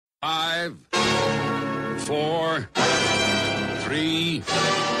5, 4, 3,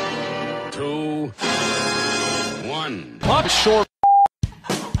 2, 1. Puck short.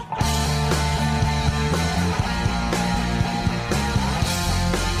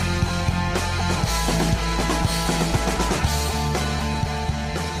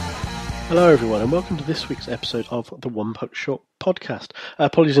 Hello everyone and welcome to this week's episode of the One Puck Short podcast.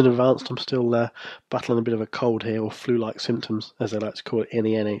 Apologies in advance, I'm still battling a bit of a cold here, or flu-like symptoms as they like to call it in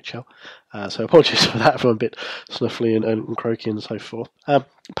the NHL. So apologies for that if I'm a bit snuffly and croaky and so forth.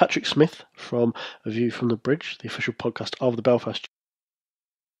 Patrick Smyth from A View from the Bridge, the official podcast of the Belfast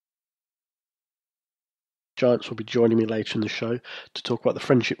Giants, will be joining me later in the show to talk about the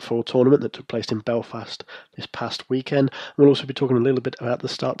Friendship 4 tournament that took place in Belfast this past weekend. We'll also be talking a little bit about the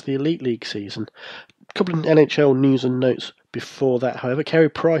start to the Elite League season. A couple of NHL news and notes before that, however. Carey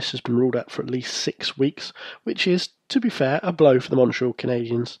Price has been ruled out for at least 6 weeks, which is, to be fair, a blow for the Montreal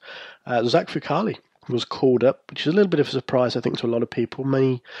Canadiens. Zach Fucale was called up, which is a little bit of a surprise, I think, to a lot of people.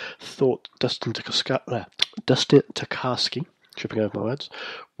 Many thought Dustin Tokarski, tripping over my words,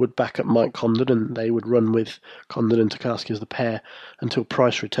 would back up Mike Condon and they would run with Condon and Tokarski as the pair until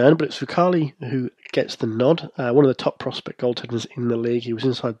Price returned. But it's Fucale who gets the nod. One of the top prospect goaltenders in the league. He was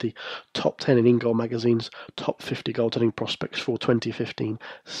inside the top 10 in In-Goal magazine's top 50 goaltending prospects for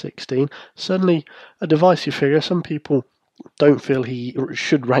 2015-16. Certainly a divisive figure. Some people don't feel he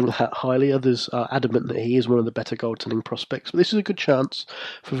should rank that highly. Others are adamant that he is one of the better goaltending prospects. But this is a good chance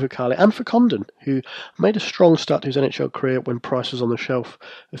for Fucale and for Condon, who made a strong start to his NHL career when Price was on the shelf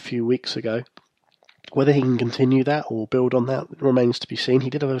a few weeks ago. Whether he can continue that or build on that remains to be seen.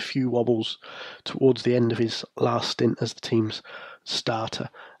 He did have a few wobbles towards the end of his last stint as the team's starter.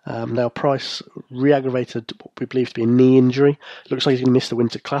 Now, Price re-aggravated what we believe to be a knee injury. Looks like he's going to miss the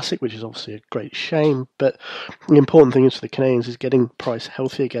Winter Classic, which is obviously a great shame. But the important thing is for the Canadiens is getting Price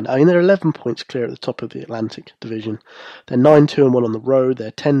healthy again. I mean, they're 11 points clear at the top of the Atlantic Division. They're 9-2-1 on the road.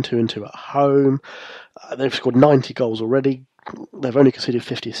 They're 10-2-2 at home. They've scored 90 goals already. They've only conceded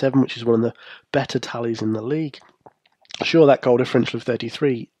 57, which is one of the better tallies in the league. Sure, that goal differential of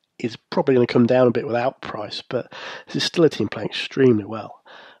 33 is probably going to come down a bit without Price, but this is still a team playing extremely well.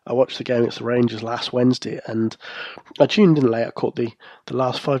 I watched the game against the Rangers last Wednesday, and I tuned in late. I caught the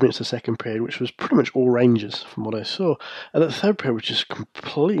last 5 minutes of the second period, which was pretty much all Rangers from what I saw. And the third period was just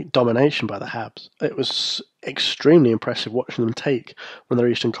complete domination by the Habs. It was extremely impressive watching them take when their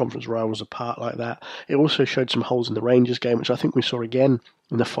Eastern Conference rivals apart like that. It also showed some holes in the Rangers game, which I think we saw again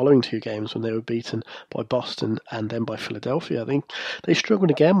in the following two games when they were beaten by Boston and then by Philadelphia. I think they struggled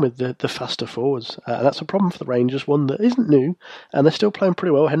again with the faster forwards. And that's a problem for the Rangers, one that isn't new, and they're still playing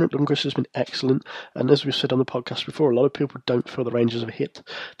pretty well. Henrik Lundqvist has been excellent, and as we've said on the podcast before, a lot of people don't feel the Rangers have hit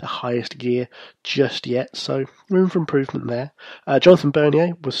the highest gear just yet, so room for improvement there. Jonathan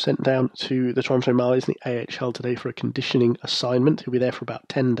Bernier was sent down to the Toronto Marlies in the AHL today for a conditioning assignment. He'll be there for about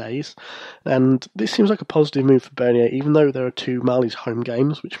 10 days, and this seems like a positive move for Bernier, even though there are two Marlies home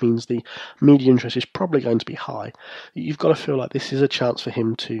games, which means the media interest is probably going to be high. You've got to feel like this is a chance for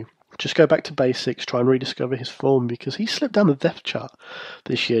him to just go back to basics, try and rediscover his form, because he slipped down the depth chart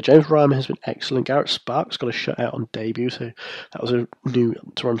this year. James Reimer has been excellent. Garrett Sparks got a shutout on debut, so that was a new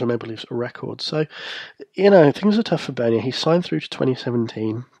Toronto Maple Leafs record. So, things are tough for Bernier. He signed through to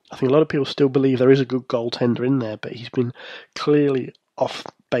 2017. I think a lot of people still believe there is a good goaltender in there, but he's been clearly off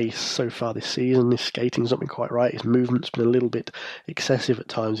base so far this season. His skating's not been quite right. His movement's been a little bit excessive at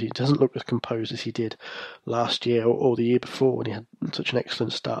times. He doesn't look as composed as he did last year or the year before when he had such an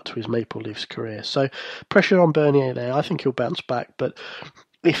excellent start to his Maple Leafs career. So pressure on Bernier there. I think he'll bounce back, but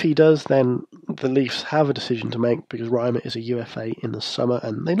if he does, then the Leafs have a decision to make, because Reimer is a UFA in the summer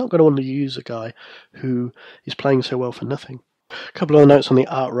and they're not going to want to use a guy who is playing so well for nothing. A couple of notes on the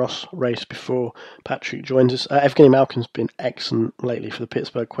Art Ross race before Patrick joins us. Evgeny Malkin's been excellent lately for the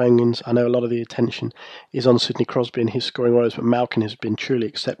Pittsburgh Penguins. I know a lot of the attention is on Sidney Crosby and his scoring woes, but Malkin has been truly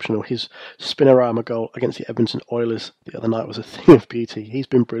exceptional. His spinorama goal against the Edmonton Oilers the other night was a thing of beauty. He's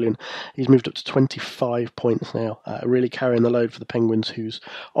been brilliant. He's moved up to 25 points now, really carrying the load for the Penguins, whose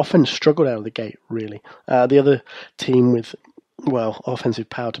offense struggled out of the gate, really. The other team with offensive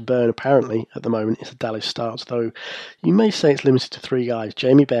power to burn, apparently, at the moment, is the Dallas Stars, though you may say it's limited to three guys.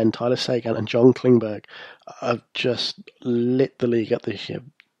 Jamie Benn, Tyler Seguin, and John Klingberg have just lit the league up this year.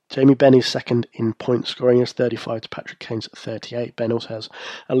 Jamie Benn is second in point scoring. He has 35 to Patrick Kane's 38. Benn also has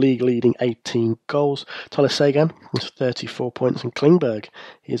a league-leading 18 goals. Tyler Seguin has 34 points, and Klingberg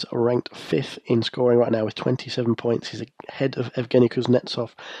is ranked 5th in scoring right now with 27 points. He's ahead of Evgeny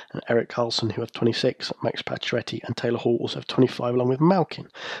Kuznetsov and Erik Karlsson, who have 26. Max Pacioretty and Taylor Hall also have 25, along with Malkin.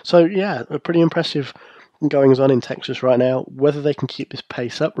 So, yeah, a pretty impressive goings on in Texas right now. Whether they can keep this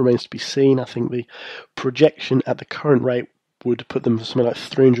pace up remains to be seen. I think the projection at the current rate would put them for something like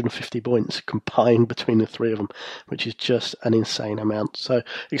 350 points combined between the three of them, which is just an insane amount. So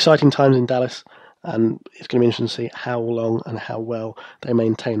exciting times in Dallas, and it's going to be interesting to see how long and how well they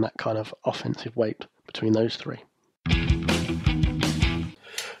maintain that kind of offensive weight between those three.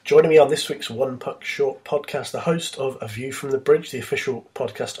 Joining me on this week's One Puck Short podcast, the host of A View from the Bridge, the official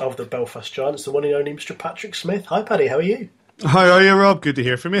podcast of the Belfast Giants, the one and only Mr. Patrick Smyth. Hi, Paddy, how are you? How are you, Rob? Good to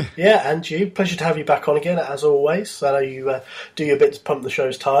hear from you. Yeah, and you. Pleasure to have you back on again, as always. I know you do your bit to pump the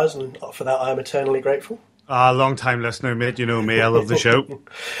show's tyres, and for that I am eternally grateful. Long-time listener, mate. You know me. I love the show.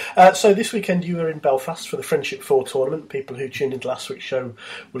 So this weekend you were in Belfast for the Friendship 4 tournament. People who tuned into last week's show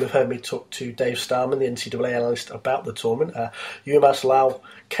will have heard me talk to Dave Starman, the NCAA analyst, about the tournament. UMass Lau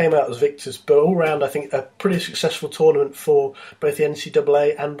came out as victors, but all round I think a pretty successful tournament for both the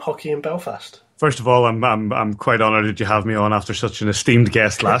NCAA and hockey in Belfast. First of all, I'm quite honoured that you have me on after such an esteemed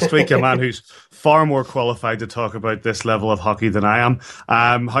guest last week, a man who's far more qualified to talk about this level of hockey than I am.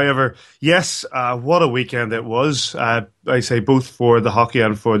 However, yes, what a weekend it was. I say both for the hockey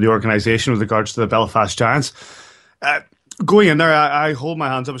and for the organisation with regards to the Belfast Giants. Going in there, I hold my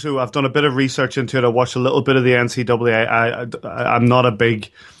hands up. So I've done a bit of research into it. I watched a little bit of the NCAA.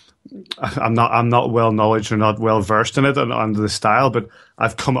 I'm not well knowledge or not well versed in it on the style, but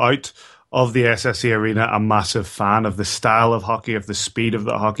I've come out of the SSE Arena a massive fan of the style of hockey, of the speed of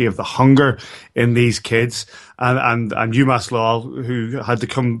the hockey, of the hunger in these kids, and UMass Lowell, who had to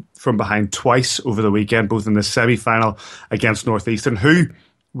come from behind twice over the weekend, both in the semi-final against Northeastern, who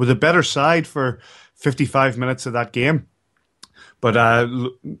were the better side for 55 minutes of that game. But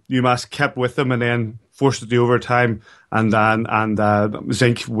UMass kept with them and then forced it to overtime, and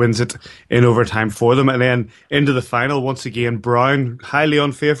Zink wins it in overtime for them. And then into the final, once again, Brown, highly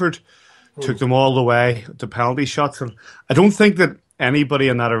unfavoured, took them all the way to penalty shots. And I don't think that anybody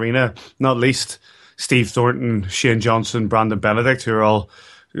in that arena, not least Steve Thornton, Shane Johnson, Brandon Benedict, who are all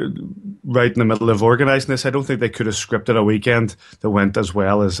right in the middle of organising this, I don't think they could have scripted a weekend that went as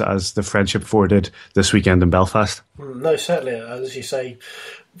well as the Friendship 4 did this weekend in Belfast. No, certainly. As you say,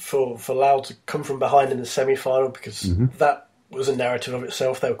 for Lau to come from behind in the semi-final, because that was a narrative of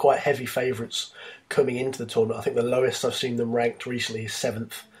itself. They were quite heavy favourites coming into the tournament. I think the lowest I've seen them ranked recently is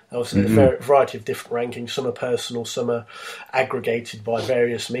 7th. Obviously, a variety of different rankings. Some are personal, some are aggregated by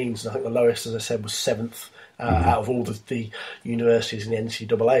various means. And I think the lowest, as I said, was 7th out of all the universities in the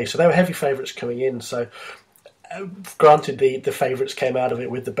NCAA. So they were heavy favourites coming in. So granted, the favourites came out of it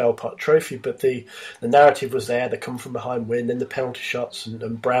with the Bell Pot Trophy, but the narrative was there. They come from behind win, then the penalty shots,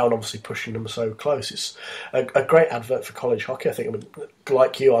 and Brown obviously pushing them so close. It's a great advert for college hockey. I think,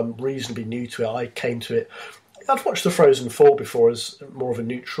 like you, I'm reasonably new to it. I came to it. I'd watched the Frozen Four before as more of a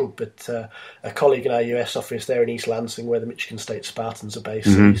neutral, but a colleague in our US office there in East Lansing, where the Michigan State Spartans are based,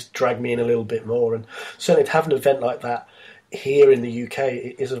 he's dragged me in a little bit more. And certainly to have an event like that here in the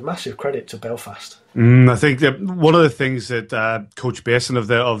UK is a massive credit to Belfast. I think that one of the things that Coach Basin of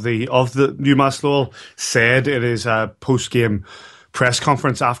the UMass Lowell said in his post-game press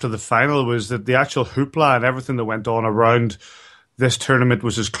conference after the final was that the actual hoopla and everything that went on around this tournament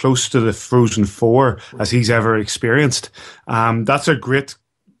was as close to the Frozen Four as he's ever experienced. That's a great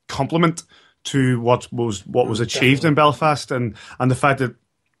compliment to what was achieved in Belfast, and the fact that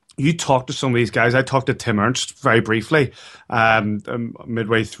you talk to some of these guys. I talked to Tim Ernst very briefly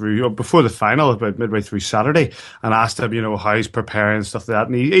midway through, or before the final, about midway through Saturday, and asked him, how he's preparing and stuff like that.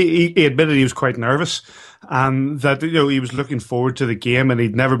 And he admitted he was quite nervous, and that he was looking forward to the game, and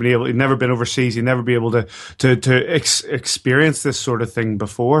he'd never been overseas, he'd never been able to experience this sort of thing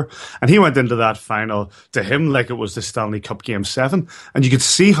before. And he went into that final to him like it was the Stanley Cup Game 7, and you could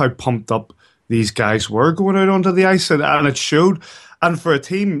see how pumped up these guys were going out onto the ice, and it showed. And for a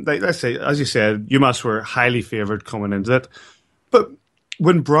team, let's say, as you said, UMass were highly favoured coming into it. But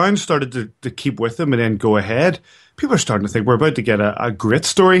when Brown started to keep with them and then go ahead, people are starting to think we're about to get a great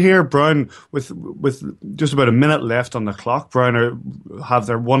story here. Brown, with just about a minute left on the clock, Brown have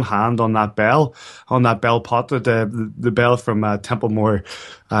their one hand on that bell pot, the bell from Templemore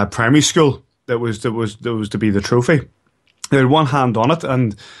Primary School that was to be the trophy. They had one hand on it,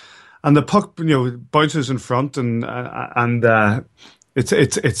 and the puck, bounces in front, and it's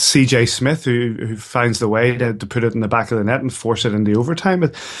CJ Smith who finds the way to put it in the back of the net and force it into overtime.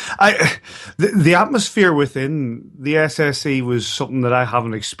 The atmosphere within the SSE was something that I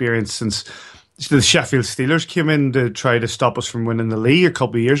haven't experienced since the Sheffield Steelers came in to try to stop us from winning the league a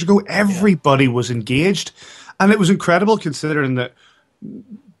couple of years ago. Everybody was engaged, and it was incredible considering that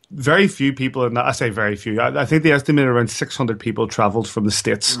very few people in that. I say very few. I think they estimated around 600 people travelled from the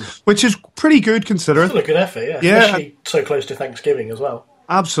States, which is pretty good considering. Still a good effort, yeah. Especially so close to Thanksgiving as well.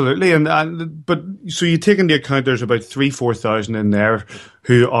 Absolutely, but so you take into account there's about 4,000 in there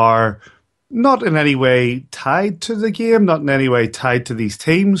who are not in any way tied to the game, not in any way tied to these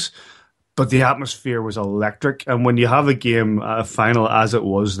teams, but the atmosphere was electric. And when you have a game, a final as it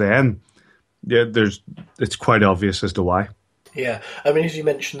was then, it's quite obvious as to why. Yeah, I mean, as you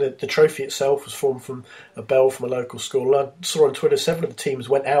mentioned, the trophy itself was formed from a bell from a local school. And I saw on Twitter 7 of the teams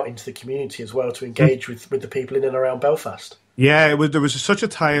went out into the community as well to engage with the people in and around Belfast. Yeah, there was such a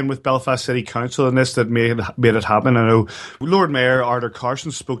tie-in with Belfast City Council in this that made it happen. I know Lord Mayor Arthur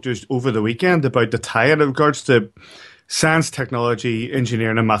Carson spoke to us over the weekend about the tie-in in regards to science, technology,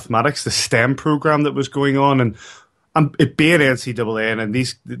 engineering and mathematics, the STEM program that was going on. And it being NCAA and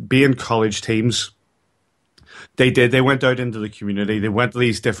these being college teams, They went out into the community. They went to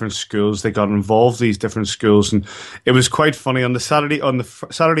these different schools. They got involved in these different schools, and it was quite funny. On the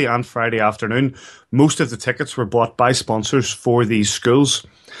Saturday and Friday afternoon, most of the tickets were bought by sponsors for these schools.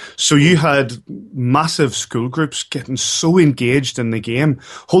 So you had massive school groups getting so engaged in the game,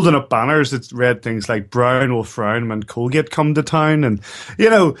 holding up banners that read things like "Brown will frown when Colgate come to town," and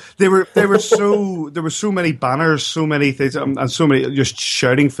they were so there were so many banners, so many things, and so many just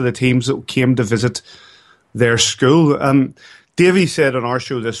shouting for the teams that came to visit their school. Davey said on our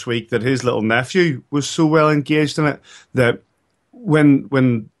show this week that his little nephew was so well engaged in it that when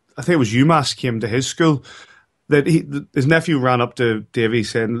I think it was UMass came to his school, that his nephew ran up to Davey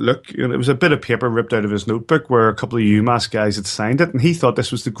saying, look, it was a bit of paper ripped out of his notebook where a couple of UMass guys had signed it, and he thought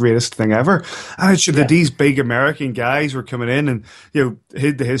this was the greatest thing ever. And it's that these big American guys were coming in and to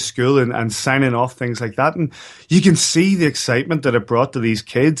his school and signing off things like that. And you can see the excitement that it brought to these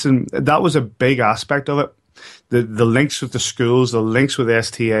kids, and that was a big aspect of it. The links with the schools, the links with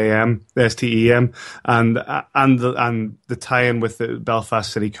STEM, and the tie-in with the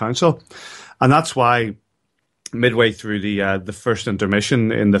Belfast City Council, and that's why midway through the first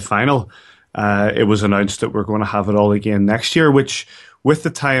intermission in the final, it was announced that we're going to have it all again next year, which, with the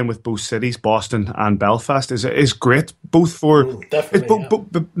tie-in with both cities, Boston and Belfast, is great. Both for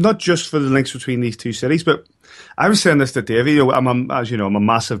but not just for the links between these two cities, but I was saying this to Davey. As you know, I'm a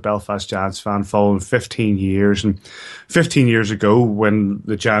massive Belfast Giants fan, following 15 years. And 15 years ago, when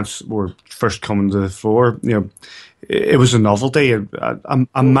the Giants were first coming to the fore, it was a novelty.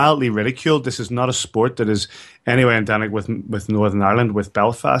 I'm mildly ridiculed. This is not a sport that is anyway endemic with Northern Ireland, with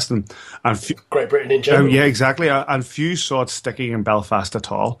Belfast, and Great Britain in general. Yeah, exactly. And few saw it sticking in Belfast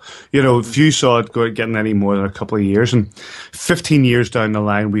at all. Few saw it getting any more than a couple of years. And 15 years down the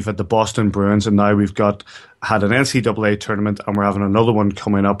line, we've had the Boston Bruins, and now we've had an NCAA tournament, and we're having another one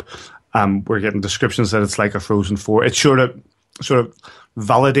coming up. We're getting descriptions that it's like a Frozen Four. It sort of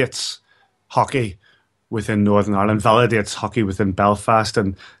validates hockey within Northern Ireland, validates hockey within Belfast,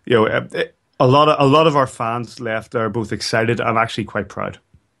 and a lot of our fans left there both excited and actually quite proud.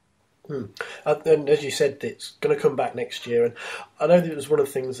 And as you said, it's going to come back next year. And I know that it was one of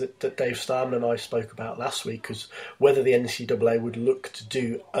the things that Dave Starman and I spoke about last week, was whether the NCAA would look to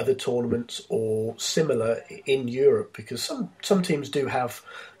do other tournaments or similar in Europe, because some teams do have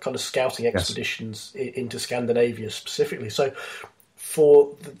kind of scouting expeditions into Scandinavia specifically. So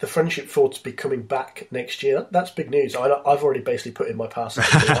for the Friendship Four to be coming back next year, that's big news. I've already basically put in my parcel.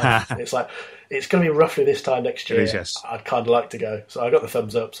 It's like, it's going to be roughly this time next year. It is, yes. I'd kind of like to go. So I got the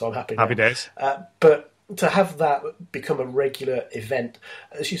thumbs up, so I'm happy now. Happy days. But to have that become a regular event,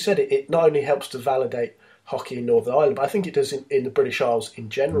 as you said, it not only helps to validate hockey in Northern Ireland, but I think it does in the British Isles in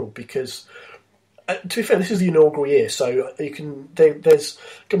general, because to be fair, this is the inaugural year, so there's going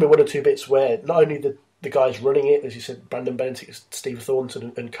to be one or two bits where not only the guys running it, as you said, Brandon Benedict, Steve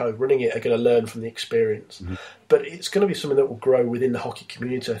Thornton and co running it, are going to learn from the experience. Mm-hmm. But it's going to be something that will grow within the hockey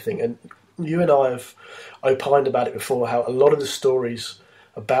community, I think. And you and I have opined about it before, how a lot of the stories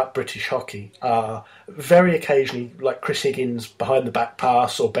about British hockey are very occasionally like Chris Higgins' behind the back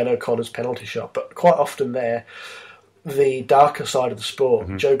pass or Ben O'Connor's penalty shot, but quite often they're the darker side of the sport,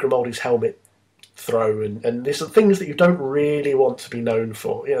 mm-hmm. Joe Grimaldi's helmet throw, and there's some things that you don't really want to be known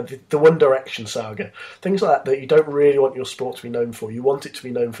for. The One Direction saga, things like that you don't really want your sport to be known for. You want it to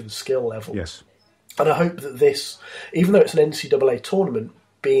be known for the skill level. Yes. And I hope that this, even though it's an NCAA tournament,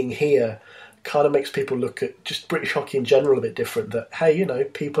 being here kind of makes people look at just British hockey in general a bit different. That, hey,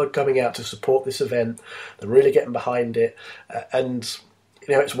 people are coming out to support this event, they're really getting behind it, and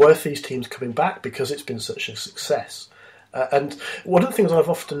it's worth these teams coming back because it's been such a success. And one of the things I've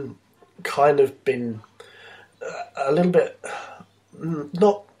often kind of been a little bit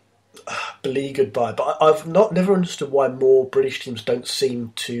not beleaguered by. But I've never understood why more British teams don't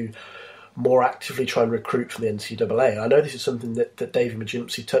seem to more actively try and recruit from the NCAA. I know this is something that Davey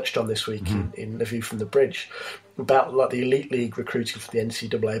Majimsi touched on this week in The View from the Bridge, about like the Elite League recruiting for the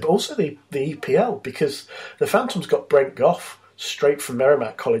NCAA, but also the EPL, because the Phantoms got Brent Goff straight from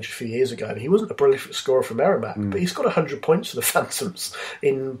Merrimack College a few years ago, and he wasn't a prolific scorer for Merrimack, but he's got 100 points for the Phantoms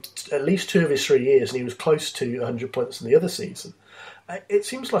in at least 2 of his 3 years, and he was close to 100 points in the other season. It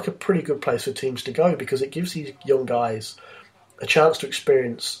seems like a pretty good place for teams to go, because it gives these young guys a chance to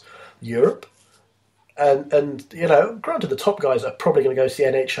experience Europe, and you know, granted, the top guys are probably going to go to the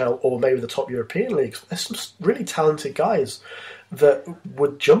NHL or maybe the top European leagues. There's some really talented guys that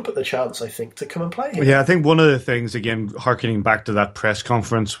would jump at the chance, I think, to come and play here. Yeah, I think one of the things, again, harkening back to that press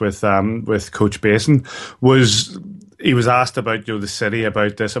conference with Coach Basin, was he was asked about, you know, the city,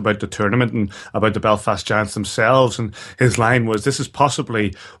 about this, about the tournament, and about the Belfast Giants themselves, and his line was, "This is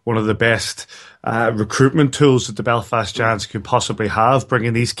possibly one of the best recruitment tools that the Belfast Giants could possibly have,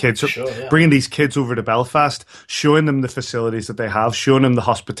 bringing these kids over to Belfast, showing them the facilities that they have, showing them the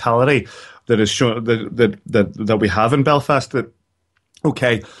hospitality that is shown that we have in Belfast. That,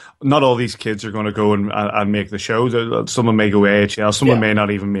 okay, not all these kids are going to go and make the show. Someone may go AHL, someone may not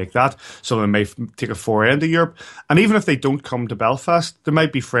even make that. Someone may take a foray into Europe. And even if they don't come to Belfast, there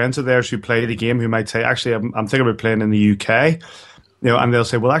might be friends of theirs who play the game who might say, actually, I'm thinking about playing in the UK. You know, and they'll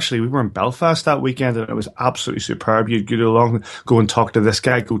say, well, actually, we were in Belfast that weekend and it was absolutely superb. You'd go along, go and talk to this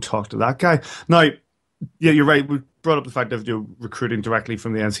guy, go talk to that guy. Now, yeah, you're right. We brought up the fact that you're recruiting directly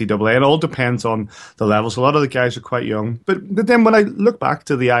from the NCAA. It all depends on the levels. A lot of the guys are quite young. But then when I look back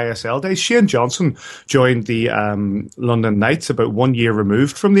to the ISL days, Shane Johnson joined the London Knights about 1 year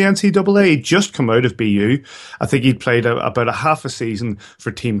removed from the NCAA. He'd just come out of BU. I think he'd played about a half a season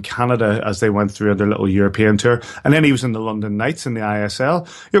for Team Canada as they went through their little European tour. And then he was in the London Knights in the ISL.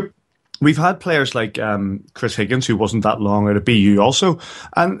 You know, we've had players like Chris Higgins, who wasn't that long out of BU also.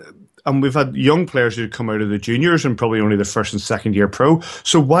 And we've had young players who come out of the juniors and probably only the first and second year pro.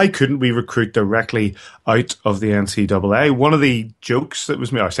 So why couldn't we recruit directly out of the NCAA? One of the jokes that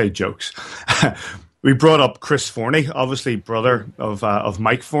was made, I say jokes, we brought up Chris Forney, obviously brother of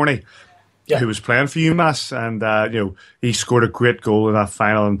Mike Forney, who was playing for UMass, and you know, he scored a great goal in that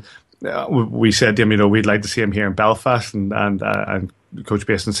final. And we said to him, you know, we'd like to see him here in Belfast, and Coach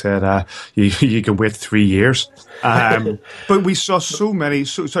Basin said, you can wait 3 years. But we saw so many,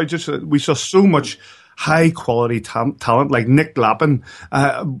 we saw so much high quality talent, like Nick Lappin.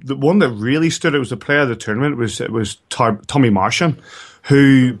 The one that really stood out was the player of the tournament was Tommy Marsham,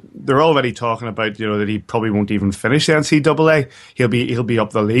 who they're already talking about, you know, that he probably won't even finish the NCAA. He'll be up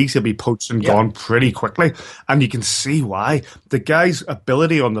the leagues. He'll be poached and gone pretty quickly. And you can see why. The guy's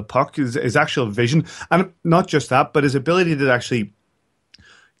ability on the puck, his actual vision, and not just that, but his ability to actually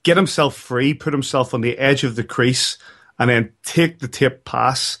get himself free, put himself on the edge of the crease, and then take the tip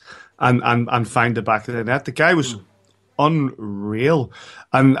pass and find the back of the net. The guy was unreal.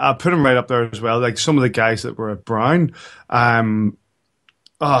 And I put him right up there as well. Like some of the guys that were at Brown.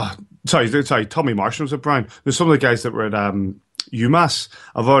 Sorry, Tommy Marshall was at Brown. There's some of the guys that were at UMass.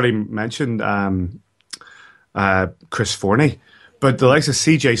 I've already mentioned Chris Forney. But the likes of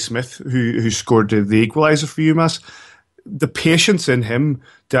CJ Smith, who scored the equaliser for UMass, the patience in him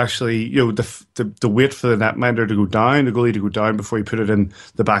to actually, you know, the wait for the netminder to go down, the goalie to go down before he put it in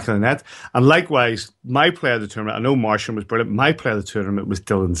the back of the net. And likewise, my player of the tournament, I know Marshall was brilliant, my player of the tournament was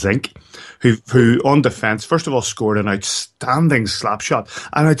Dylan Zink, who on defence, first of all, scored an outstanding slap shot,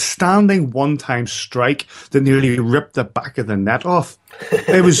 an outstanding one-time strike that nearly ripped the back of the net off.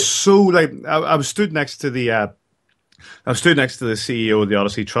 It was so, like, I was stood next to the CEO of the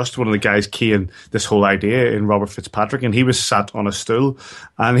Odyssey Trust, one of the guys keying this whole idea in Robert Fitzpatrick, and he was sat on a stool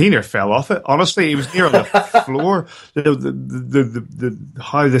and he near fell off it. Honestly, he was near on the floor.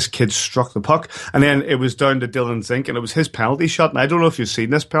 How this kid struck the puck. And then it was down to Dylan Zink, and it was his penalty shot. And I don't know if you've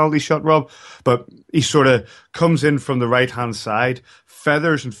seen this penalty shot, Rob, but he sort of comes in from the right-hand side,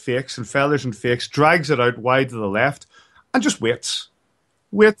 feathers and fakes, drags it out wide to the left, and just waits.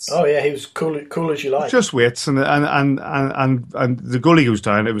 Oh yeah, he was cool as you like. Just waits, and the goalie goes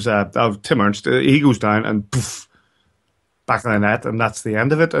down. It was Tim Ernst. He goes down and poof, back in the net, and that's the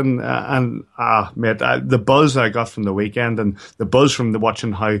end of it. Mate, the buzz I got from the weekend, and the buzz from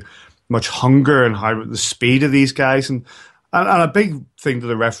watching how much hunger and how the speed of these guys, and a big thing to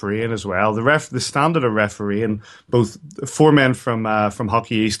the refereeing as well. The standard of refereeing, both 4 men from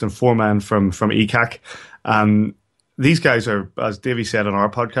Hockey East and 4 men from ECAC. These guys are, as Davey said on our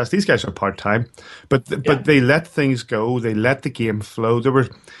podcast, these guys are part-time, but they let things go. They let the game flow. There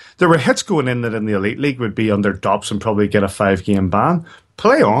were hits going in that in the Elite League would be under DOPS and probably get a 5-game ban.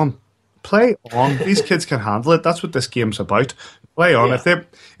 Play on. Play on. These kids can handle it. That's what this game's about. Play on. Yeah.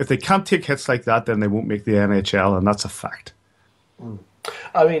 If they can't take hits like that, then they won't make the NHL, and that's a fact.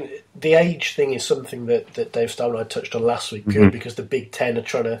 I mean, the age thing is something that Dave Stowe and I touched on last week, purely because the Big Ten are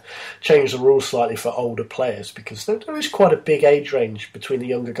trying to change the rules slightly for older players, because there is quite a big age range between the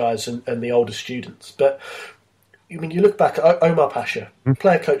younger guys and the older students. But I mean, you look back at Omar Pasha,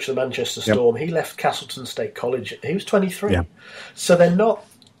 player coach of the Manchester Storm. He left Castleton State College. He was 23. Yeah. So they're not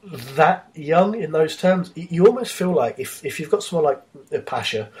that young in those terms. You almost feel like if you've got someone like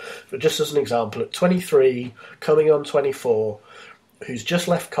Pasha, but just as an example, at 23, coming on 24, who's just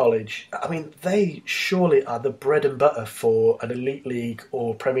left college, I mean, they surely are the bread and butter for an elite league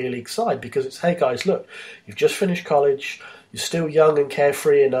or Premier League side, because it's, hey guys, look, you've just finished college, you're still young and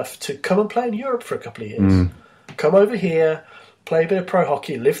carefree enough to come and play in Europe for a couple of years. Come over here, play a bit of pro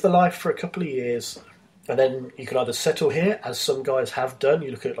hockey, live the life for a couple of years, and then you can either settle here, as some guys have done. You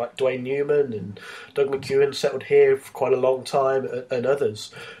look at like Dwayne Newman and Doug McEwen settled here for quite a long time, and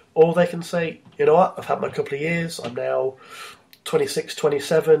others. Or they can say, you know what, I've had my couple of years, I'm now 26,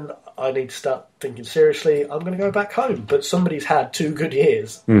 27, I need to start thinking seriously, I'm going to go back home. But somebody's had 2 good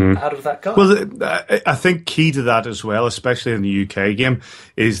years out of that guy. Well, I think key to that as well, especially in the UK game,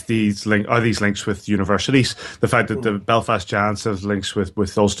 is these links with universities. The fact that the Belfast Giants have links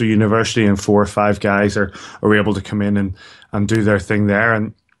with Ulster University, and 4 or 5 guys are able to come in and do their thing there.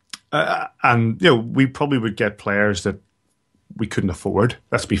 And you know, we probably would get players that we couldn't afford,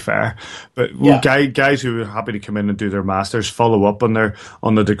 let's be fair, but guys who are happy to come in and do their masters, follow up on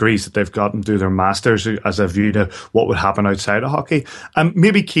the degrees that they've got and do their masters as a view to what would happen outside of hockey. And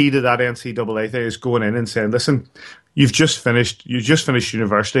maybe key to that NCAA thing is going in and saying, listen, you just finished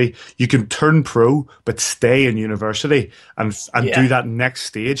university, you can turn pro but stay in university and do that next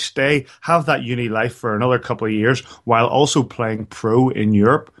stage, have that uni life for another couple of years while also playing pro in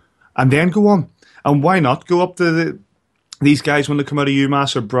Europe, and then go on. And why not go up to these guys when they come out of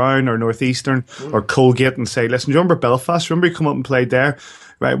UMass or Brown or Northeastern or Colgate and say, listen, do you remember Belfast? Remember you come up and played there?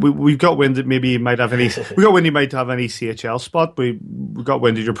 Right, we've got wind that maybe you might have any. We got wind you might have any CHL spot. We got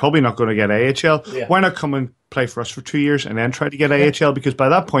wind that you're probably not going to get AHL. Yeah. Why not come and play for us for 2 years and then try to get AHL? Because by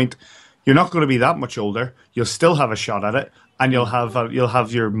that point, you're not going to be that much older. You'll still have a shot at it, and you'll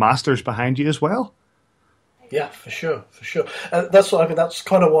have your masters behind you as well. Yeah, for sure. That's what I mean. That's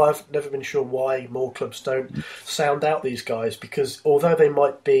kind of why I've never been sure why more clubs don't sound out these guys, because although they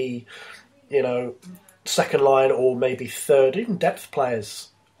might be, you know, second line or maybe third, even depth players,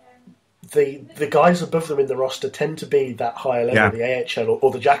 the guys above them in the roster tend to be that higher level, the AHL or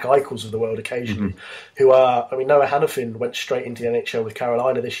the Jack Eichels of the world occasionally, who are. I mean, Noah Hannafin went straight into the NHL with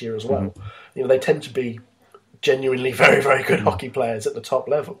Carolina this year as well. You know, they tend to be genuinely very, very good hockey players at the top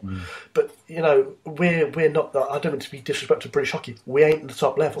level. But, you know, we're not, I don't mean to be disrespectful to British hockey, we ain't at the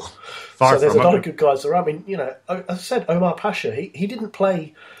top level. So there's a lot of good guys there. I mean, you know, as I said, Omar Pasha, he didn't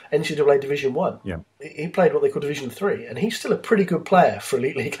play NCAA Division 1. Yeah. He played what they call Division 3, and he's still a pretty good player for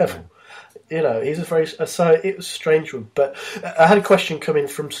elite league level. You know, he's a very, so it was a strange one. But I had a question come in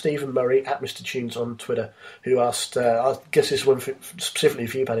from Stephen Murray at Mr. Tunes on Twitter, who asked, I guess this one specifically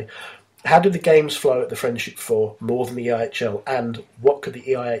for you, Paddy, how did the games flow at the Friendship 4 more than the EIHL, and what could the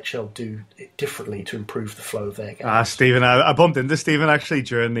EIHL do differently to improve the flow of their games? Stephen, I bumped into Stephen actually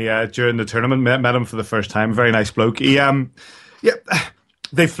during the tournament. Met him for the first time. Very nice bloke. He,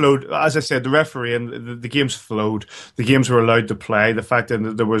 they flowed. As I said, the referee and the games flowed. The games were allowed to play. The fact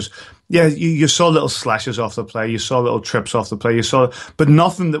that there was, you saw little slashes off the play. You saw little trips off the play. But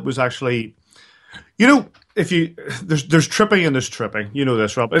nothing that was actually, you know. There's tripping and there's tripping, you know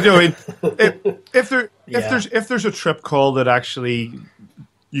this, Rob. You know, if there's a trip call that actually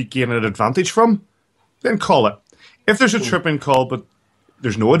you gain an advantage from, then call it. If there's a tripping call but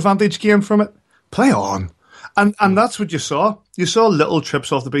there's no advantage gained from it, play on. And that's what you saw. You saw little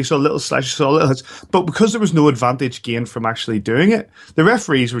trips off the base, saw little slashes, saw little hits. But because there was no advantage gained from actually doing it, the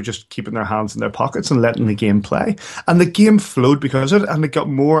referees were just keeping their hands in their pockets and letting the game play. And the game flowed because of it, and it got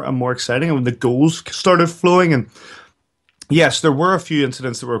more and more exciting. And when the goals started flowing, and yes, there were a few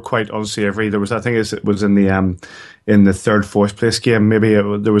incidents that were quite unsavory. There was, I think, it was in the third, fourth place game. Maybe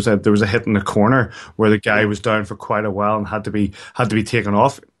there was a hit in the corner where the guy was down for quite a while and had to be taken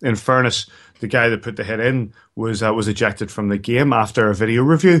off. In fairness, the guy that put the hit in was ejected from the game after a video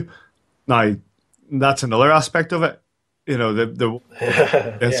review. Now, that's another aspect of it. You know,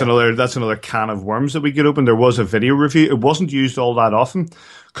 that's another can of worms that we get open. There was a video review. It wasn't used all that often.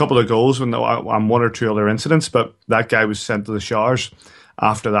 A couple of goals and 1 or 2 other incidents, but that guy was sent to the showers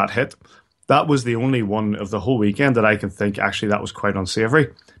after that hit. That was the only one of the whole weekend that I can think actually that was quite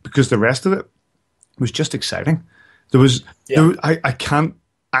unsavory, because the rest of it was just exciting. I can't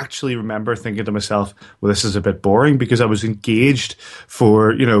actually remember thinking to myself, well, this is a bit boring, because I was engaged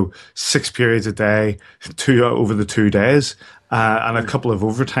for, 6 periods a day, over the 2 days, and a couple of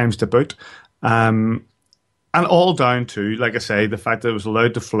overtimes to boot. And all down to, like I say, the fact that it was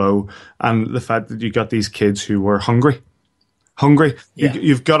allowed to flow, and the fact that you got these kids who were hungry. Yeah.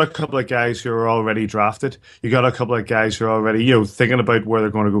 You've got a couple of guys who are already drafted. You got a couple of guys who are already, thinking about where they're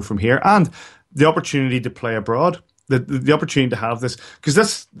going to go from here, and the opportunity to play abroad. The opportunity to have this,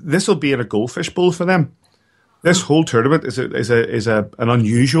 because this will be in a goldfish bowl for them. This whole tournament is an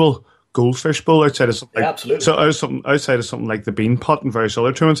unusual goldfish bowl outside of something. Yeah, absolutely. So outside of something like the Bean Pot and various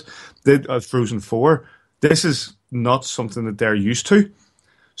other tournaments, the Frozen Four. This is not something that they're used to.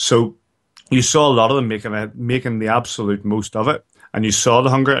 So you saw a lot of them making the absolute most of it, and you saw the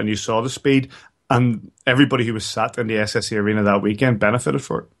hunger and you saw the speed, and everybody who was sat in the SSE Arena that weekend benefited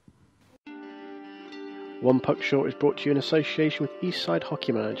for it. One Puck Short is brought to you in association with Eastside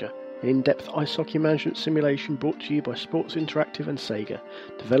Hockey Manager, an in-depth ice hockey management simulation brought to you by Sports Interactive and Sega,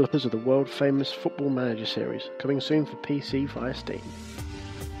 developers of the world-famous Football Manager series, coming soon for PC via Steam.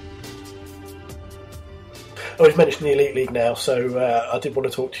 Oh, we've mentioned the Elite League now, so I did want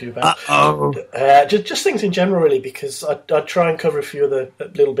to talk to you about just things in general, really, because I try and cover a few of the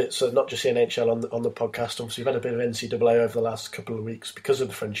little bits, so not just the NHL on the podcast. Obviously, we've had a bit of NCAA over the last couple of weeks because of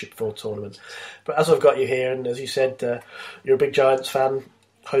the Friendship 4 tournament. But as I've got you here, and as you said, you're a big Giants fan,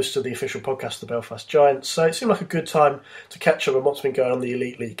 host of the official podcast, the Belfast Giants, so it seemed like a good time to catch up on what's been going on in the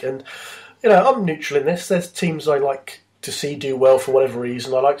Elite League. And, I'm neutral in this. There's teams I like to see do well for whatever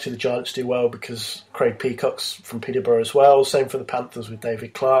reason. I like to see the Giants do well because Craig Peacock's from Peterborough as well. Same for the Panthers with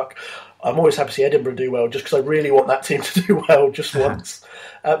David Clark. I'm always happy to see Edinburgh do well just because I really want that team to do well just once.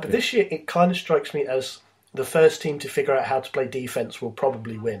 But this year it kind of strikes me as the first team to figure out how to play defence will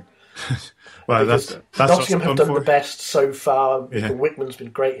probably win. Well, that's Nottingham have done the best so far. Yeah. Wickman's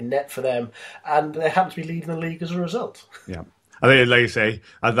been great in net for them, and they happen to be leading the league as a result. Yeah. I think, like you say,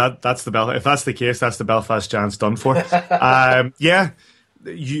 that's the if that's the case, that's the Belfast Giants done for. Yeah,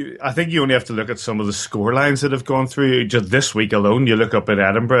 I think you only have to look at some of the score lines that have gone through just this week alone. You look up at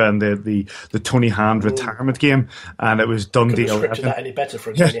Edinburgh and the Tony Hand retirement game, and it was Dundee 11. Couldn't have scripted that any better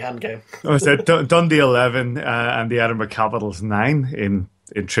for a Tony Hand game. I said Dundee 11 and the Edinburgh Capitals 9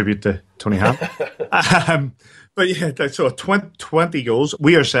 in tribute to Tony Hand. But yeah, so 20 goals.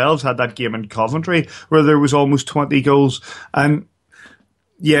 We ourselves had that game in Coventry where there was almost 20 goals. And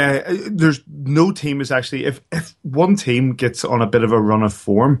yeah, there's no team is actually, if one team gets on a bit of a run of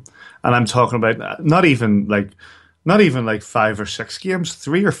form, and I'm talking about not even like 5 or 6 games,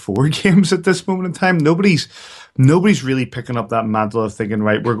 3 or 4 games at this moment in time, nobody's really picking up that mantle of thinking,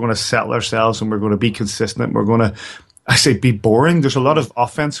 right, we're going to settle ourselves and we're going to be consistent. We're going to, be boring. There's a lot of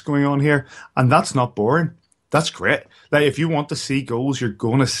offense going on here, and that's not boring. That's great. Like, if you want to see goals, you're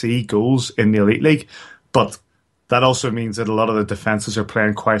going to see goals in the Elite League. But that also means that a lot of the defences are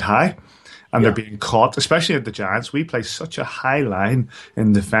playing quite high, and they're being caught, especially at the Giants. We play such a high line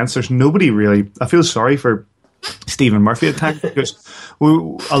in defence. There's nobody really. I feel sorry for Stephen Murphy at times because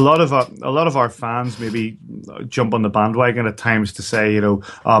a lot of our fans maybe jump on the bandwagon at times to say,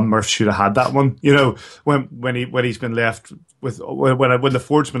 Murph should have had that one. When he's been left with when the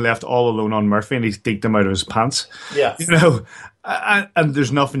Ford's been left all alone on Murphy and he's deked him out of his pants. Yeah, and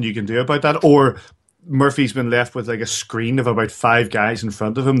there's nothing you can do about that. Or Murphy's been left with like a screen of about 5 guys in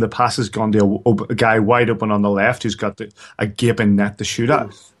front of him. The pass has gone to a guy wide open on the left who's got a gaping net to shoot at,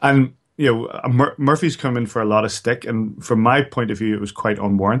 and Murphy's come in for a lot of stick, and from my point of view, it was quite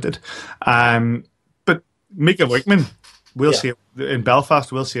unwarranted. But Mika Wickman, we'll see it in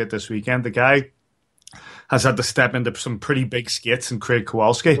Belfast. We'll see it this weekend. The guy has had to step into some pretty big skates in Craig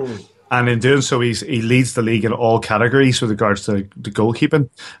Kowalski, and in doing so, he leads the league in all categories with regards to the goalkeeping.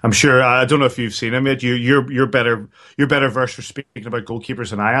 I'm sure. I don't know if you've seen him yet. You're better versed for speaking about goalkeepers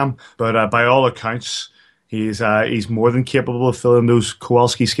than I am, but by all accounts, he's more than capable of filling those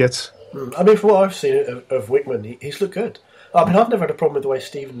Kowalski skates. I mean, from what I've seen of Wickman, he's looked good. I mean, I've never had a problem with the way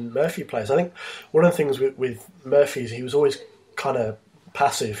Stephen Murphy plays. I think one of the things with Murphy is he was always kind of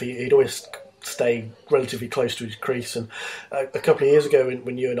passive. He'd always stay relatively close to his crease. And a couple of years ago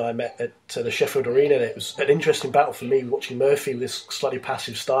when you and I met at the Sheffield Arena, it was an interesting battle for me watching Murphy with this slightly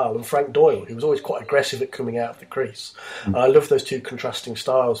passive style and Frank Doyle, who was always quite aggressive at coming out of the crease. I love those two contrasting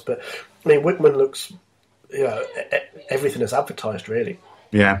styles. But, I mean, Wickman looks, everything is advertised, really.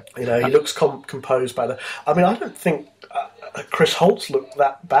 Yeah. He looks composed by the... I mean, I don't think Chris Holtz looked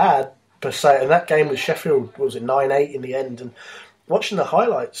that bad, per se. And that game with Sheffield, was it 9-8 in the end? And watching the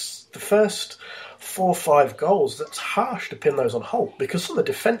highlights, the first 4 or 5 goals, that's harsh to pin those on Holt because some of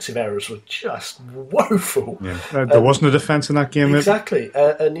the defensive errors were just woeful. Yeah. There wasn't a defence in that game. Exactly.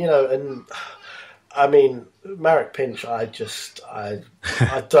 And I mean, Marek Pinch, I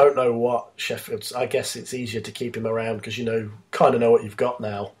don't know what Sheffield's. I guess it's easier to keep him around because kind of know what you've got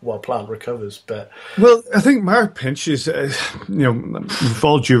now while Plant recovers. But I think Marek Pinch is, with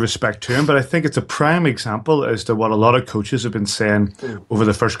all due respect to him, but I think it's a prime example as to what a lot of coaches have been saying over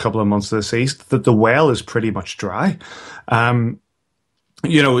the first couple of months of the season, that the well is pretty much dry.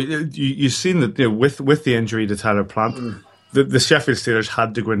 You've seen that with the injury to Tyler Plant. The Sheffield Steelers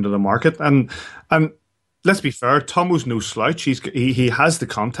had to go into the market, and let's be fair, Tomo's no slouch. He has the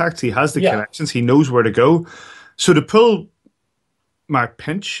contacts, he has the connections, he knows where to go. So to pull Mark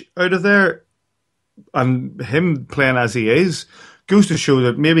Pinch out of there and him playing as he is goes to show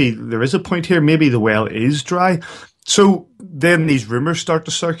that maybe there is a point here. Maybe the well is dry. So then these rumours start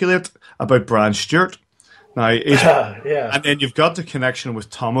to circulate about Brian Stewart. Now, and then you've got the connection with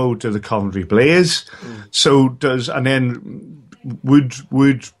Tomo to the Coventry Blaze.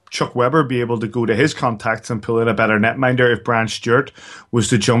 Would Chuck Webber be able to go to his contacts and pull in a better netminder if Brian Stewart was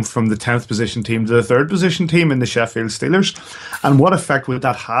to jump from the 10th position team to the 3rd position team in the Sheffield Steelers? And what effect would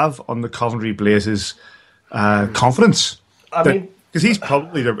that have on the Coventry Blaze's confidence? I mean, because he's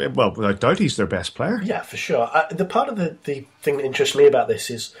probably without doubt, he's their best player. Yeah, for sure. The part of the thing that interests me about this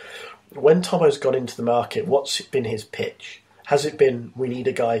is, when Tomo's gone into the market, what's been his pitch? Has it been, we need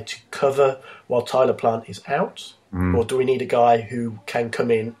a guy to cover while Tyler Plant is out? Or do we need a guy who can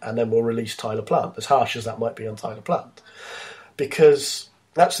come in and then we'll release Tyler Plant, as harsh as that might be on Tyler Plant? Because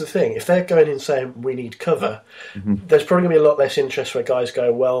that's the thing. If they're going in saying we need cover, there's probably going to be a lot less interest where guys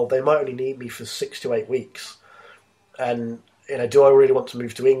go, well, they might only need me for 6 to 8 weeks. And, do I really want to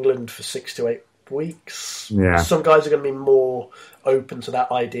move to England for 6 to 8 weeks? Yeah. Some guys are going to be more open to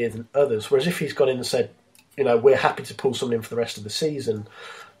that idea than others. Whereas if he's gone in and said, we're happy to pull someone in for the rest of the season,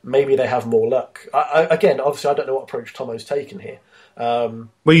 maybe they have more luck. Again, obviously, I don't know what approach Tomo's taken here.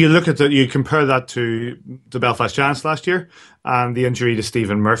 You compare that to the Belfast Giants last year and the injury to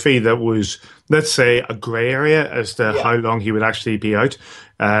Stephen Murphy. That was, let's say, a grey area as to how long he would actually be out.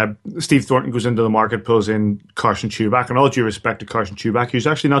 Steve Thornton goes into the market, pulls in Carson Chuback, and all due respect to Carson Chuback, who's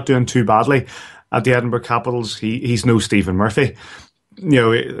actually not doing too badly at the Edinburgh Capitals. He's no Stephen Murphy.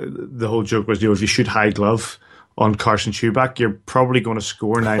 The whole joke was, if you shoot high glove on Carson Chuback, you're probably going to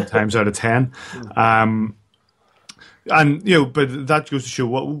score 9 times out of 10. But that goes to show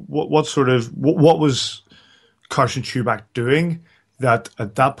what was Carson Chuback doing that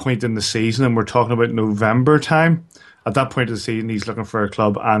at that point in the season, and we're talking about November time, at that point of the season, he's looking for a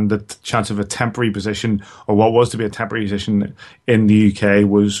club, and the chance of a temporary position, or what was to be a temporary position in the UK,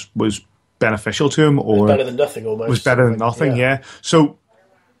 was beneficial to him, or better than nothing almost. Was better than nothing, yeah. So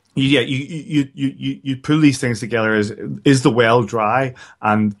you pull these things together. Is the well dry,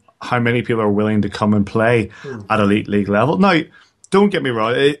 and how many people are willing to come and play at elite league level? Now, don't get me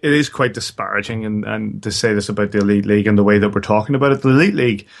wrong, it is quite disparaging and to say this about the elite league and the way that we're talking about it. The elite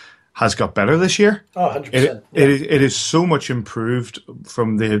league has got better this year. 100%. It is so much improved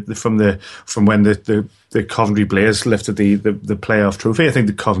from when the Coventry Blaze lifted the playoff trophy. I think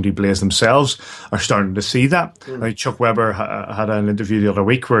the Coventry Blaze themselves are starting to see that. Like Chuck Webber had an interview the other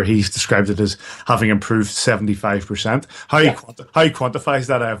week where he's described it as having improved 75%. How he quantifies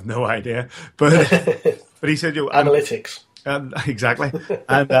that, I have no idea. But he said, analytics. Exactly.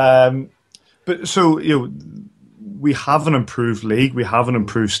 And but so we have an improved league, we have an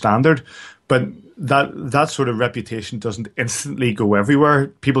improved standard, but that sort of reputation doesn't instantly go everywhere.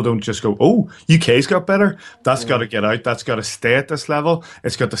 People don't just go, oh, UK's got better, that's got to get out, that's got to stay at this level,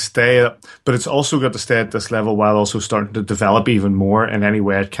 it's got to stay, but it's also got to stay at this level while also starting to develop even more in any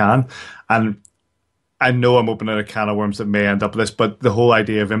way it can. And I know I'm opening a can of worms that may end up with this, but the whole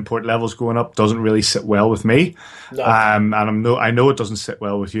idea of import levels going up doesn't really sit well with me. No. And I know it doesn't sit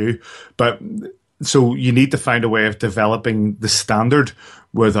well with you, but so you need to find a way of developing the standard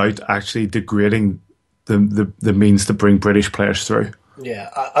without actually degrading the means to bring British players through. Yeah,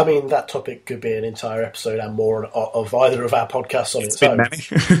 I mean, that topic could be an entire episode and more of either of our podcasts on its own.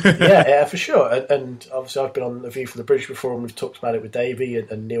 Yeah, for sure. And obviously I've been on The View from the British before, and we've talked about it with Davey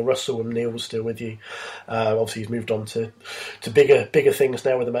and Neil Russell, and Neil was still with you. Obviously he's moved on to bigger things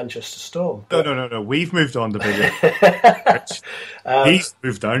now with the Manchester Storm. But... No. We've moved on to bigger. He's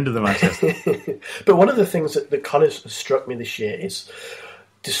moved down to the Manchester. But one of the things that kind of struck me this year is,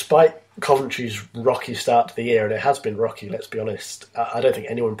 despite Coventry's rocky start to the year, and it has been rocky, let's be honest, I don't think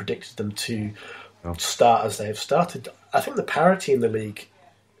anyone predicted them to start as they have started. I think the parity in the league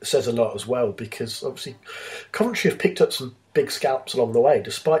says a lot as well, because obviously Coventry have picked up some big scalps along the way,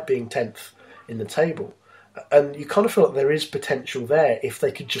 despite being 10th in the table. And you kind of feel like there is potential there if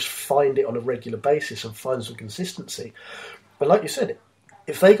they could just find it on a regular basis and find some consistency. But like you said,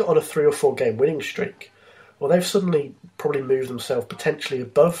 if they got on a 3 or 4 game winning streak, well, they've suddenly probably moved themselves potentially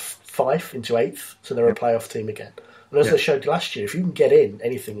above Fife into 8th, so they're a playoff team again. And as they showed last year, if you can get in,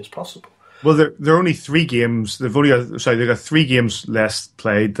 anything is possible. Well, they're only 3 games. They've got 3 games less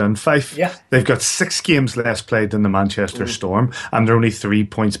played than Fife. Yeah. They've got 6 games less played than the Manchester Storm, and they're only 3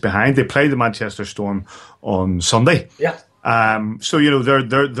 points behind. They play the Manchester Storm on Sunday. Yeah. So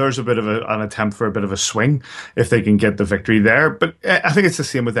there's a bit of an attempt for a bit of a swing if they can get the victory there. But I think it's the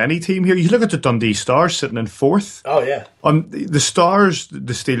same with any team here. You look at the Dundee Stars sitting in 4th. Oh yeah. On the Stars,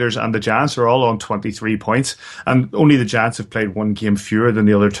 the Steelers, and the Giants are all on 23 points, and only the Giants have played 1 game fewer than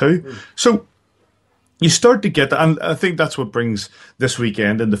the other 2. So you start to get that, and I think that's what brings this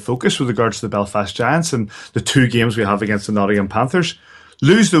weekend into focus with regards to the Belfast Giants and the 2 games we have against the Nottingham Panthers.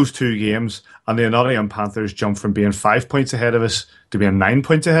 Lose those 2 games, and the Nottingham Panthers jump from being 5 points ahead of us to being 9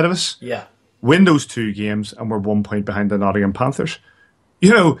 points ahead of us. Yeah. Win those 2 games, and we're 1 point behind the Nottingham Panthers.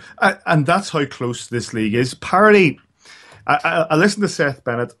 And that's how close this league is. Parity. I listened to Seth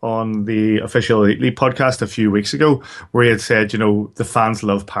Bennett on the official Elite League podcast a few weeks ago, where he had said, the fans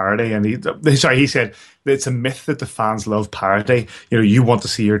love parity, and he said it's a myth that the fans love parity. You want to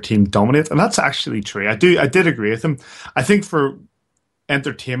see your team dominate, and that's actually true. I did agree with him. I think for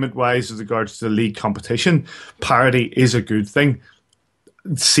entertainment-wise, with regards to the league competition, parity is a good thing.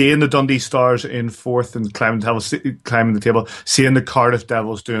 Seeing the Dundee Stars in 4th and climbing the table, seeing the Cardiff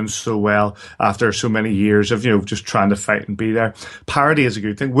Devils doing so well after so many years of just trying to fight and be there, parity is a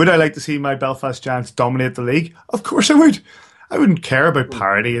good thing. Would I like to see my Belfast Giants dominate the league? Of course I would. I wouldn't care about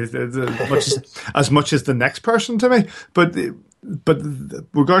parity as much as the next person to me. But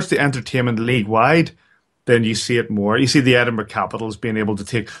regards to entertainment league-wide, then you see it more. You see the Edinburgh Capitals being able to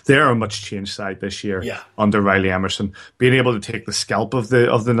take. They're a much changed side this year under Riley Emerson, being able to take the scalp of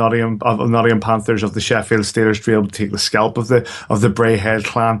the Nottingham Panthers, of the Sheffield Steelers, to be able to take the scalp of the Braehead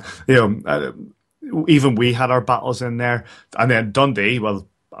clan. Even we had our battles in there, and then Dundee. Well,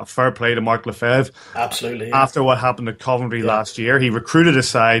 a fair play to Mark Lefebvre. Absolutely. Yeah. After what happened at Coventry last year, he recruited a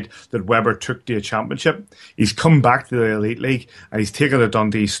side that Webber took to a championship. He's come back to the Elite League, and he's taken the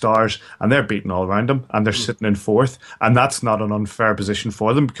Dundee Stars, and they're beating all around him, and they're sitting in 4th. And that's not an unfair position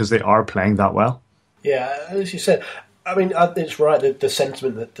for them, because they are playing that well. Yeah, as you said, I mean, it's right. The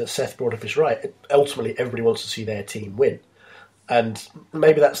sentiment that Seth brought up is right. Ultimately, everybody wants to see their team win. And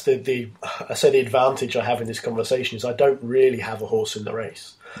maybe that's the advantage I have in this conversation is I don't really have a horse in the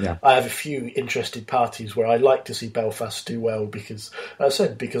race. Yeah. I have a few interested parties where I like to see Belfast do well because I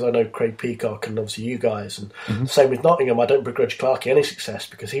know Craig Peacock and obviously you guys, and same with Nottingham. I don't begrudge Clarkey any success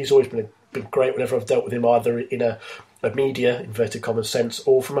because he's always been great whenever I've dealt with him, either in a media inverted commas sense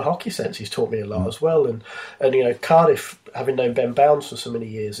or from a hockey sense. He's taught me a lot as well, and Cardiff, having known Ben Bounds for so many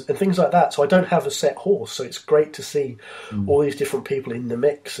years and things like that. So I don't have a set horse. So it's great to see all these different people in the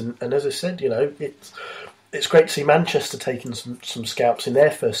mix. And as I said, it's great to see Manchester taking some scalps in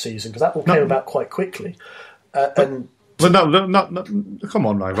their first season because that all came about quite quickly. Well, no, come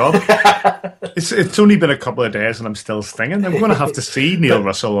on now, Rob. It's only been a couple of days and I'm still stinging. I'm going to have to see Neil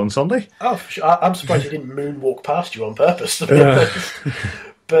Russell on Sunday. Oh, for sure. I'm surprised he didn't moonwalk past you on purpose.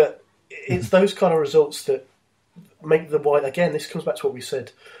 But it's those kind of results that make the wide. Again, this comes back to what we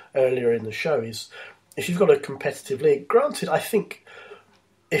said earlier in the show, is if you've got a competitive league, granted, I think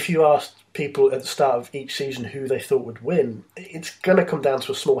if you asked people at the start of each season who they thought would win, it's going to come down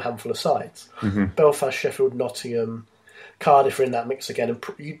to a small handful of sides. Belfast, Sheffield, Nottingham, Cardiff are in that mix again, and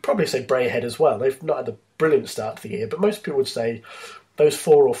you'd probably say Braehead as well. They've not had a brilliant start to the year, but most people would say those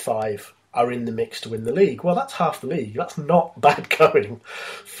 4 or 5 are in the mix to win the league. Well, that's half the league. That's not bad going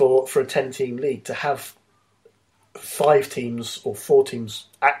for a 10-team league to have 5 teams or 4 teams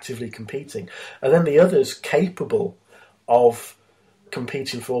actively competing, and then the others capable of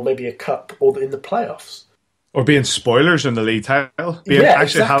competing for maybe a cup or in the playoffs. Or being spoilers in the league title.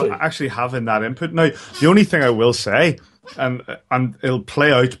 Actually having that input. Now, the only thing I will say, and it'll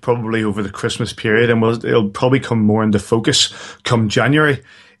play out probably over the Christmas period and it'll probably come more into focus come January,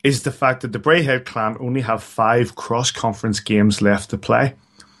 is the fact that the Braehead clan only have 5 cross-conference games left to play.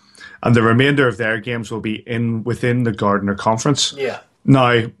 And the remainder of their games will be within the Gardner Conference. Yeah.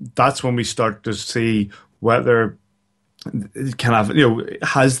 Now, that's when we start to see whether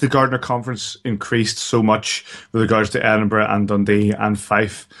has the Gardner Conference increased so much with regards to Edinburgh and Dundee and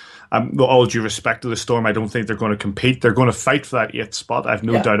Fife with all due respect to the Storm, I don't think they're going to compete. They're going to fight for that 8th spot. I have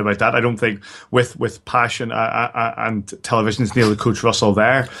no doubt about that. I don't think with passion and television's Neil Coach Russell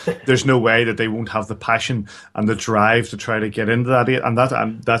there's no way that they won't have the passion and the drive to try to get into that 8,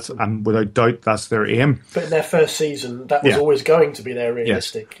 and without doubt that's their aim. But in their first season, that was always going to be their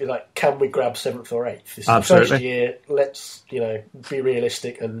realistic. Yes. Like, can we grab 7th or 8th? This is Absolutely. the first year. Let's be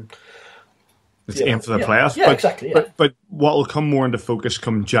realistic and aim for the playoffs. Yeah, exactly. Yeah. But what will come more into focus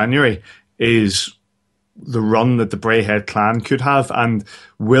come January is the run that the Braehead clan could have, and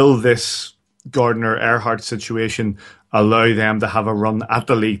will this Gardner Earhart situation allow them to have a run at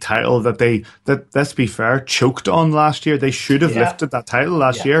the league title that let's be fair, choked on last year. They should have lifted that title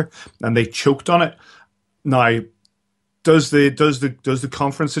last year, and they choked on it. Now, does the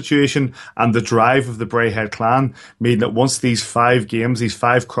conference situation and the drive of the Braehead clan mean that once these 5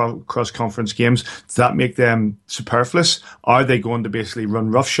 cross conference games, does that make them superfluous? Are they going to basically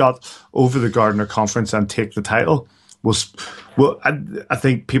run roughshod over the Gardner Conference and take the title? Well, I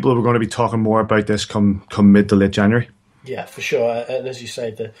think people are going to be talking more about this come mid to late January. Yeah, for sure. And as you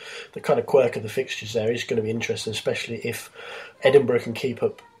say, the kind of quirk of the fixtures there is going to be interesting, especially if Edinburgh can keep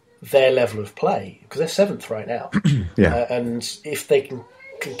up their level of play, because they're 7th right now. And if they can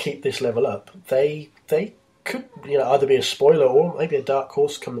keep this level up, they could either be a spoiler or maybe a dark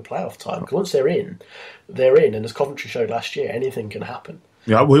horse come the playoff time. Because once they're in. And as Coventry showed last year, anything can happen.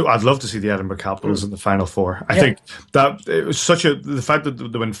 Yeah, I'd love to see the Edinburgh Capitals in the Final Four. I think that it was the fact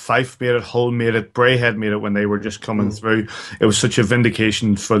that when Fife made it, Hull made it, Braehead made it when they were just coming through, it was such a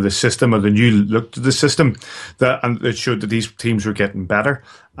vindication for the system, or the new look to the system, and it showed that these teams were getting better.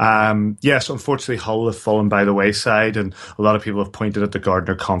 Yes, unfortunately, Hull have fallen by the wayside, and a lot of people have pointed at the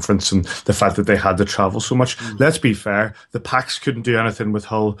Gardner Conference and the fact that they had to travel so much. Let's be fair, the Packs couldn't do anything with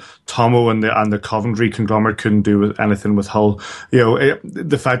Hull. Tomo and the Coventry conglomerate couldn't do anything with Hull.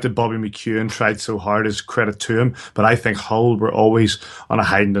 The fact that Bobby McEwen tried so hard is credit to him, but I think Hull were always on a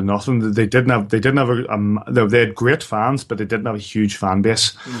hiding to nothing. They had great fans, but they didn't have a huge fan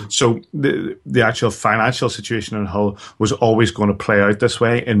base. So the actual financial situation in Hull was always going to play out this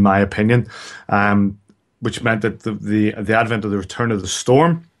way, in my opinion, which meant that the advent of the return of the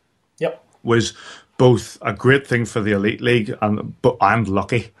Storm was both a great thing for the Elite League and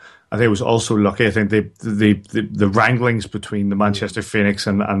lucky. I think it was also lucky. I think the wranglings between the Manchester Phoenix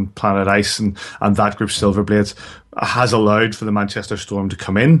and Planet Ice and that group, Silverblades, has allowed for the Manchester Storm to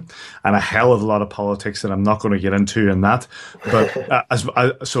come in, and a hell of a lot of politics that I'm not going to get into in that. But as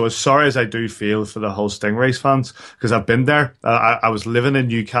sorry as I do feel for the Hull Stingrays fans, because I've been there. I was living in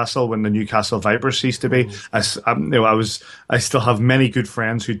Newcastle when the Newcastle Vipers ceased to be. I still have many good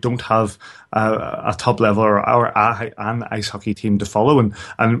friends who don't have a top level or an ice hockey team to follow, and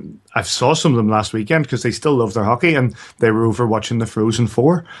I saw some of them last weekend because they still love their hockey, and they were over watching the Frozen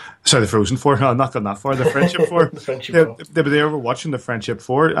Four. Sorry, the Frozen Four. No, I'm not gone that far. The Friendship Four. They were watching the Friendship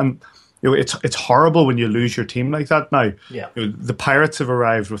Four, and it's horrible when you lose your team like that. Now, the Pirates have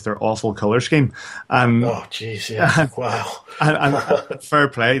arrived with their awful colour scheme, and oh jeez, yeah, wow. And fair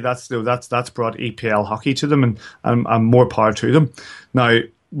play. That's brought EPL hockey to them, and more power to them. Now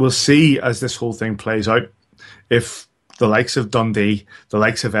we'll see as this whole thing plays out if the likes of Dundee, the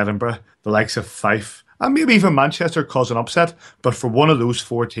likes of Edinburgh, the likes of Fife, and maybe even Manchester cause an upset. But for one of those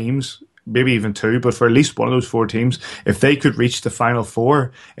 4 teams, maybe even 2, but for at least one of those 4 teams, if they could reach the Final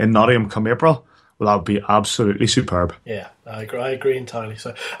Four in Nottingham come April, well, that would be absolutely superb. Yeah, I agree entirely.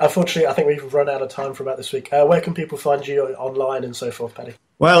 So, unfortunately, I think we've run out of time for about this week. Where can people find you online and so forth, Paddy?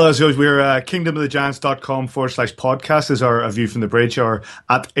 Well, as always, we're kingdomofthegiants.com/podcast is our view from the bridge, or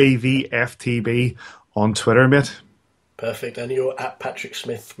at AVFTB on Twitter, mate. Perfect. And you're at Patrick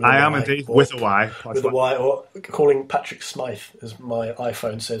Smyth. I am indeed, with a Y. With a Y, or calling Patrick Smyth, as my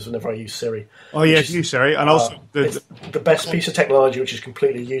iPhone says whenever I use Siri. Oh, yes, use Siri. And also the best piece of technology, which is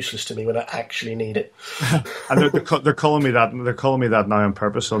completely useless to me when I actually need it. And they're calling me that. They're calling me that now on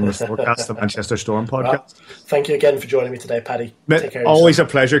purpose on the forecast, the Manchester Storm podcast. Thank you again for joining me today, Paddy. Take care of always yourself.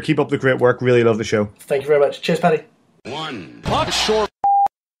 A pleasure. Keep up the great work. Really love the show. Thank you very much. Cheers, Paddy. Short.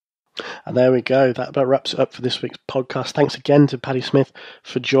 And there we go. That about wraps it up for this week's podcast. Thanks again to Paddy Smyth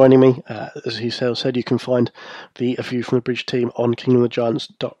for joining me. As he said, you can find the A View from the Bridge team on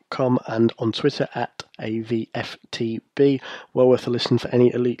kingdomofthegiants.com and on Twitter at AVFTB. Well worth a listen for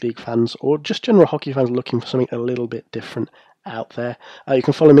any Elite League fans or just general hockey fans looking for something a little bit different out there. You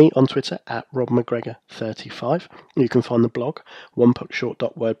can follow me on Twitter at robmcgregor35. You can find the blog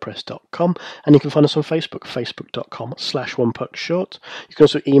onepuckshort.wordpress.com, and you can find us on Facebook, facebook.com/onepuckshort. You can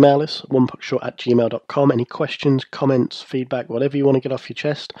also email us onepuckshort@gmail.com. Any questions, comments, feedback, whatever you want to get off your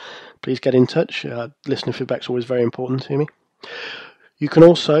chest, please get in touch. Listener feedback's always very important to me. You can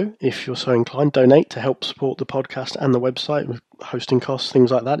also, if you're so inclined, donate to help support the podcast and the website with hosting costs, things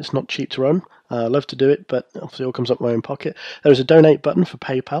like that. It's not cheap to run. I love to do it, but obviously it all comes up my own pocket. There is a donate button for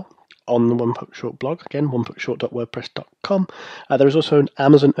PayPal on the One Puck Short blog, again, onepuckshort.wordpress.com. There is also an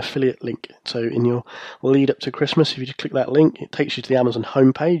Amazon affiliate link. So in your lead up to Christmas, if you just click that link, it takes you to the Amazon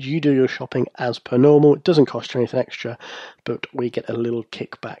homepage. You do your shopping as per normal. It doesn't cost you anything extra, but we get a little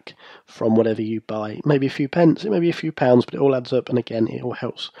kickback from whatever you buy. Maybe a few pence, it may be a few pounds, but it all adds up. And again, it all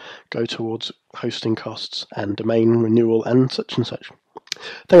helps go towards hosting costs and domain renewal and such and such.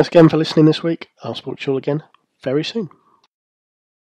 Thanks again for listening this week. I'll speak to you all again very soon.